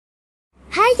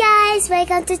guys,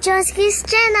 welcome to Josuke's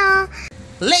channel.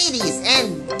 Ladies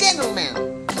and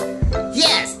gentlemen,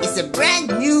 yes, it's a brand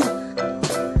new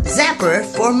zapper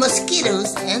for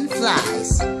mosquitoes and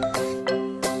flies.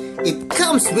 It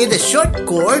comes with a short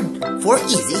cord for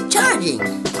easy charging.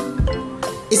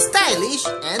 It's stylish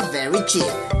and very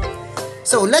cheap.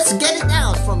 So let's get it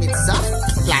out from its soft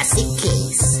plastic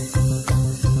case.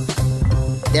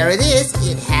 There it is.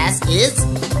 It has its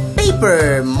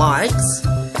paper marks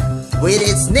with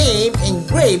its name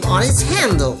engraved on its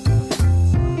handle.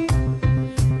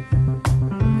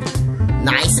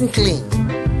 Nice and clean.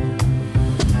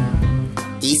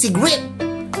 Easy grip.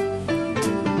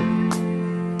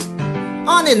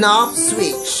 On and off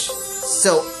switch.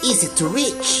 So easy to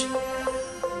reach.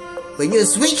 When you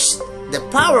switch the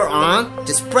power on,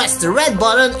 just press the red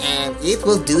button and it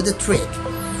will do the trick.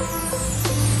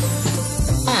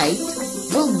 Light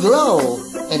will glow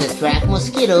and attract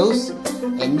mosquitoes,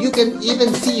 and you can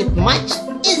even see it much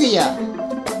easier.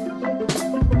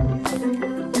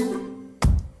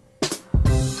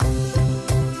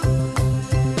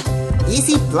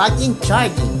 Easy plug-in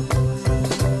charging.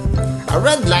 A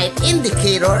red light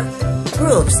indicator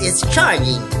proves it's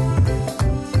charging.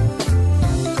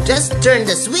 Just turn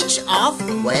the switch off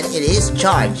when it is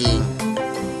charging.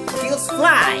 Kills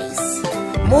flies,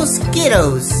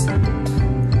 mosquitoes.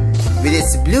 With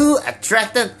its blue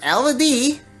attractant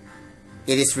LED,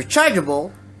 it is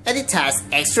rechargeable and it has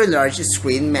extra large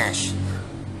screen mesh.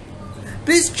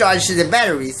 Please charge the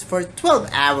batteries for 12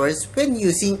 hours when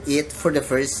using it for the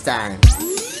first time.